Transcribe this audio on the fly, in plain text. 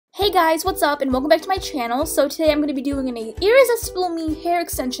Hey guys, what's up and welcome back to my channel. So today I'm going to be doing an Irresistible Me hair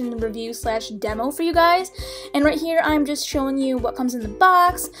extension review slash demo for you guys. And right here I'm just showing you what comes in the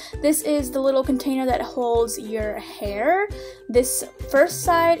box. This is the little container that holds your hair. This first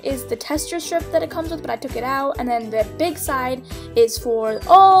side is the tester strip that it comes with, but I took it out. And then the big side is for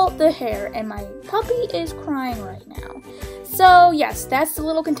all the hair, and my puppy is crying right now. So yes, that's the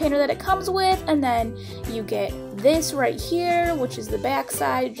little container that it comes with, and then you get this right here, which is the back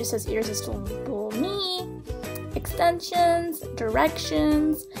side. It just says Irresistible Me, extensions,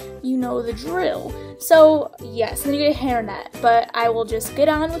 directions, you know the drill. So yes, then you get a hairnet, but I will just get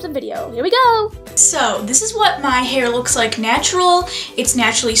on with the video. Here we go! So this is what my hair looks like natural. It's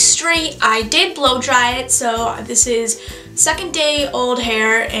naturally straight. I did blow dry it, so this is second day old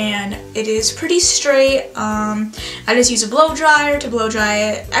hair and it is pretty straight. I just use a blow dryer to blow dry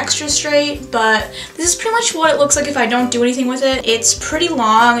it extra straight, but this is pretty much what it looks like if I don't do anything with it. It's pretty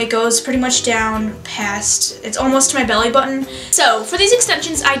long. It goes pretty much down past, it's almost to my belly button. So for these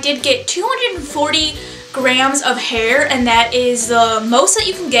extensions I did get 240 grams of hair, and that is the most that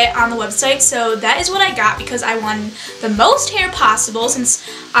you can get on the website. So that is what I got because I wanted the most hair possible, since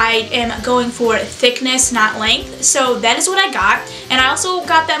I am going for thickness, not length. So that is what I got, and I also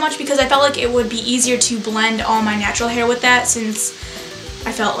got that much because I felt like it would be easier to blend all my natural hair with that, since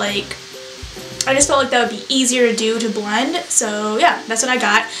I just felt like that would be easier to do to blend. So yeah, that's what I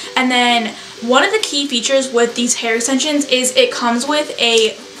got. And then one of the key features with these hair extensions is it comes with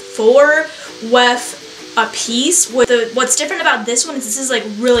a 4 weft a piece. What's different about this one is this is like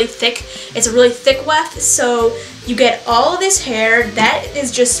really thick. It's a really thick weft, so you get all of this hair. That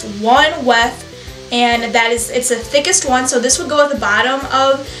is just one weft, and it's the thickest one, so this would go at the bottom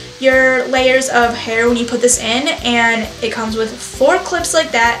of your layers of hair when you put this in, and it comes with 4 clips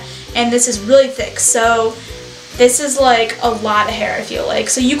like that, and this is really thick. So this is like a lot of hair, I feel like.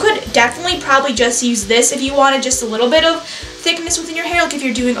 So you could definitely probably just use this if you wanted just a little bit of thickness within your hair. Like if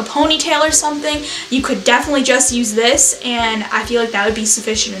you're doing a ponytail or something, you could definitely just use this, and I feel like that would be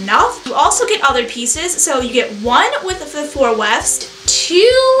sufficient enough. You also get other pieces. So you get one with the 4 wefts,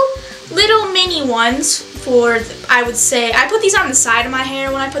 2 little mini ones for, I would say, I put these on the side of my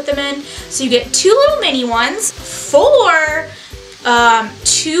hair when I put them in. So you get 2 little mini ones, 4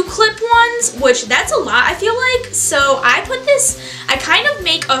 2 clip ones, which that's a lot, I feel like. So I kind of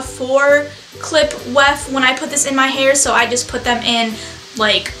make a 4 clip weft when I put this in my hair, so I just put them in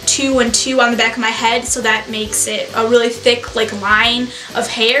like 2 and 2 on the back of my head, so that makes it a really thick like line of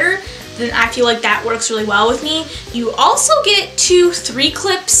hair. Then I feel like that works really well with me. You also get 2 3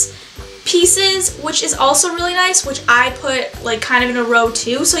 clips pieces, which is also really nice, which I put like kind of in a row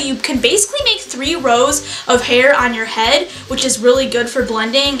too, so you can basically make 3 rows of hair on your head, which is really good for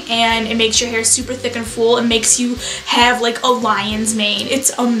blending, and it makes your hair super thick and full and makes you have like a lion's mane.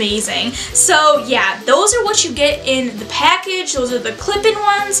 It's amazing. So yeah, those are what you get in the package. Those are the clip-in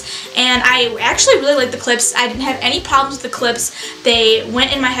ones, and I actually really like the clips. I didn't have any problems with the clips. They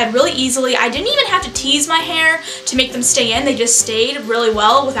went in my head really easily. I didn't even have to tease my hair to make them stay in. They just stayed really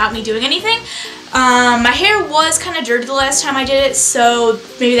well without me doing anything. My hair was kind of dirty the last time I did it, so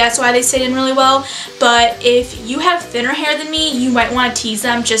maybe that's why they stayed in really well. But if you have thinner hair than me, you might want to tease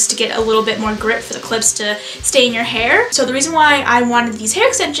them just to get a little bit more grip for the clips to stay in your hair. So the reason why I wanted these hair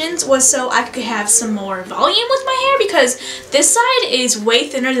extensions was so I could have some more volume with my hair, because this side is way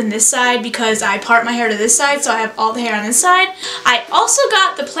thinner than this side because I part my hair to this side, so I have all the hair on this side. I also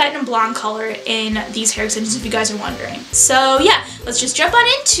got the platinum blonde color in these hair extensions, if you guys are wondering. So yeah, let's just jump on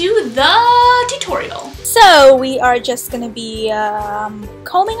into the tutorial. So we are just going to be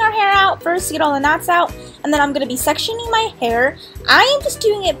combing our hair out first to get all the knots out, and then I'm going to be sectioning my hair. I am just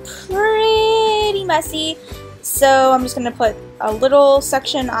doing it pretty messy, so I'm just going to put a little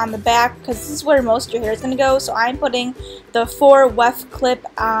section on the back because this is where most of your hair is going to go. So I'm putting the 4 weft clip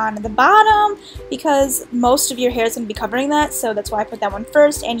on the bottom because most of your hair is going to be covering that, so that's why I put that one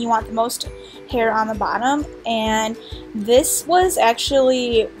first, and you want the most hair on the bottom. And this was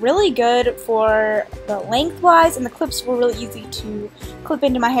actually really good for the lengthwise, and the clips were really easy to clip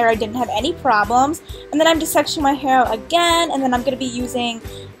into my hair. I didn't have any problems. And then I'm just sectioning my hair out again, and then I'm going to be using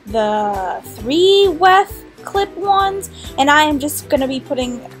the 3 weft clip ones, and I am just going to be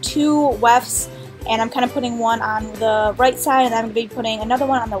putting 2 wefts, and I'm kind of putting one on the right side, and then I'm going to be putting another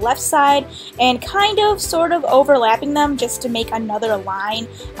one on the left side, and kind of sort of overlapping them just to make another line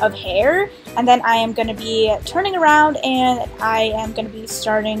of hair. And then I am going to be turning around, and I am going to be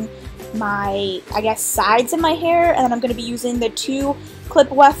starting my, I guess, sides of my hair, and then I'm going to be using the 2 clip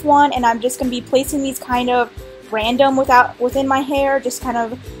weft one, and I'm just going to be placing these kind of random within my hair, just kind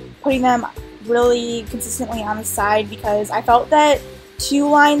of putting them really consistently on the side, because I felt that 2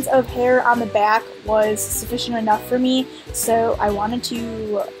 lines of hair on the back was sufficient enough for me, so I wanted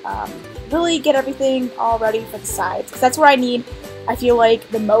to really get everything all ready for the sides, because that's where I need, I feel like,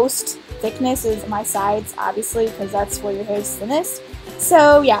 the most thickness is my sides, obviously, because that's where your hair is thinnest.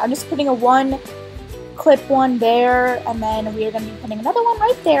 So yeah, I'm just putting a 1 clip one there, and then we are going to be putting another one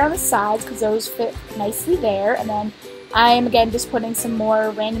right there on the sides, because those fit nicely there, and then I'm again just putting some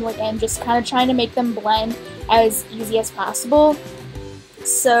more randomly in, just kind of trying to make them blend as easy as possible.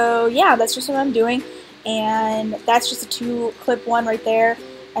 So yeah, that's just what I'm doing, and that's just a 2 clip one right there.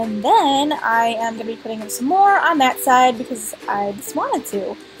 And then I am going to be putting in some more on that side because I just wanted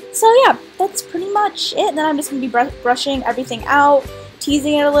to. So yeah, that's pretty much it. Then I'm just going to be brushing everything out,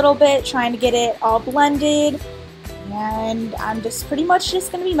 teasing it a little bit, trying to get it all blended. And I'm just pretty much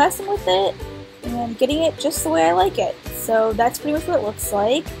just going to be messing with it and getting it just the way I like it. So that's pretty much what it looks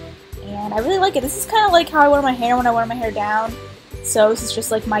like. And I really like it. This is kind of like how I wear my hair when I wear my hair down. So this is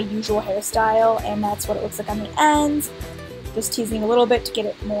just like my usual hairstyle, and that's what it looks like on the ends. Just teasing a little bit to get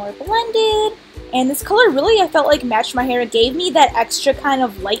it more blended. And this color really, I felt like, matched my hair. It gave me that extra kind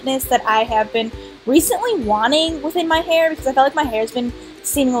of lightness that I have been recently wanting within my hair, because I felt like my hair has been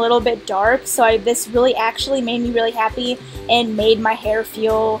seeming a little bit dark. So this really actually made me really happy and made my hair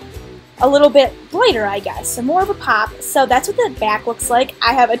feel a little bit brighter, I guess, so more of a pop. So that's what the back looks like.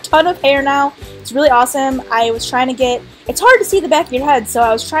 I have a ton of hair now. It's really awesome. I was trying to get, it's hard to see the back of your head, so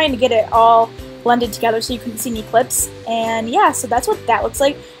I was trying to get it all blended together so you couldn't see any clips. And yeah, so that's what that looks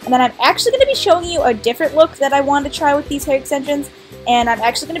like. And then I'm actually going to be showing you a different look that I wanted to try with these hair extensions. And I'm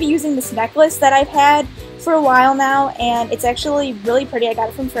actually going to be using this necklace that I've had for a while now, and it's actually really pretty. I got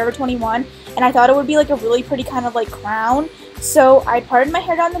it from Forever 21, and I thought it would be like a really pretty kind of like crown. So I parted my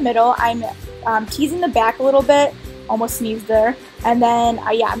hair down the middle. I'm teasing the back a little bit, almost sneezed there, and then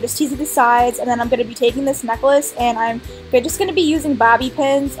yeah, I'm just teasing the sides, and then I'm going to be taking this necklace, and I'm just going to be using bobby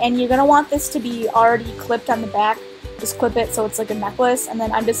pins, and you're going to want this to be already clipped on the back. Just clip it so it's like a necklace, and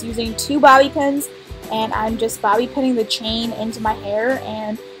then I'm just using 2 bobby pins, and I'm just bobby pinning the chain into my hair,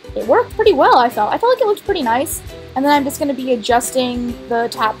 and it worked pretty well. I felt like it looked pretty nice. And then I'm just going to be adjusting the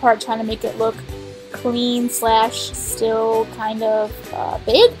top part, trying to make it look clean / still kind of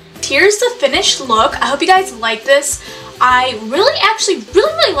big. Here's the finished look. I hope you guys like this. I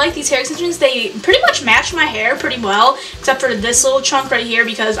really like these hair extensions. They pretty much match my hair pretty well, except for this little chunk right here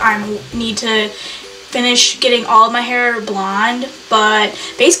because I need to finish getting all of my hair blonde. But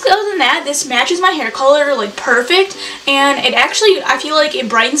basically, other than that, this matches my hair color like perfect, and it actually, I feel like it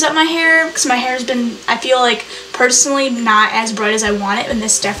brightens up my hair, because my hair has been, I feel like, personally not as bright as I want it, and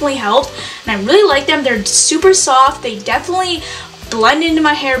this definitely helped. And I really like them. They're super soft. They definitely blend into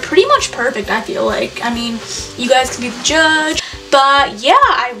my hair pretty much perfect, I feel like. I mean, you guys can be the judge. But yeah,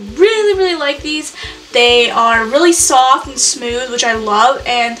 I really like these. They are really soft and smooth, which I love,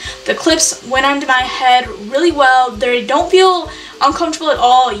 and the clips went onto my head really well. They don't feel uncomfortable at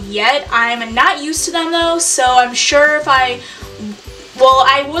all yet. I'm not used to them though, so I'm sure if I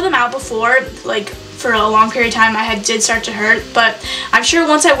wore them out before, like for a long period of time, my head did start to hurt, but I'm sure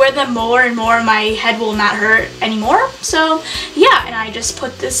once I wear them more and more, my head will not hurt anymore. So yeah, and I just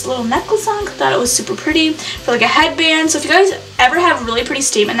put this little necklace on because I thought it was super pretty for like a headband. So if you guys ever have really pretty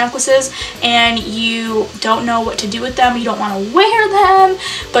statement necklaces and you don't know what to do with them, you don't want to wear them,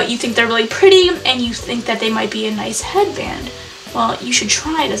 but you think they're really pretty and you think that they might be a nice headband, well, you should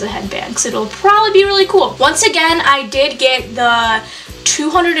try it as a headband because it'll probably be really cool. Once again, I did get the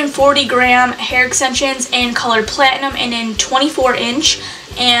 240 gram hair extensions in color platinum and in 24-inch.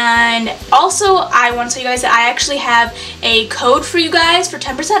 And also, I want to tell you guys that I actually have a code for you guys for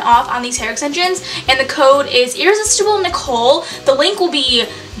 10% off on these hair extensions, and the code is Irresistible Nicole. The link will be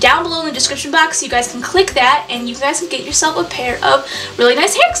down below in the description box, so you guys can click that and you guys can get yourself a pair of really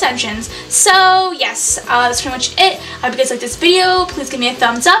nice hair extensions. So yes, that's pretty much it. I hope you guys liked this video. Please give me a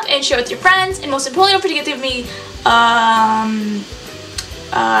thumbs up and share it with your friends, and most importantly, don't forget to give me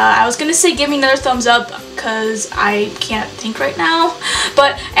I was gonna say give me another thumbs up because I can't think right now,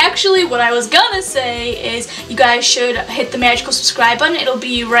 but actually what I was gonna say is you guys should hit the magical subscribe button. It'll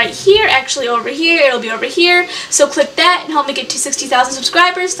be right here, actually over here, it'll be over here, so click that and help me get to 60,000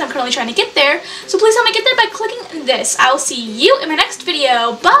 subscribers. I'm currently trying to get there, so please help me get there by clicking this. I will see you in my next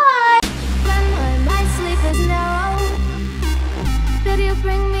video. Bye!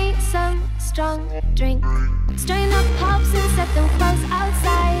 Strong drink, strain up pops and set them close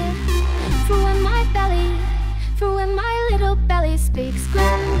outside. For when my little belly speaks,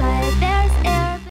 grin like there's air.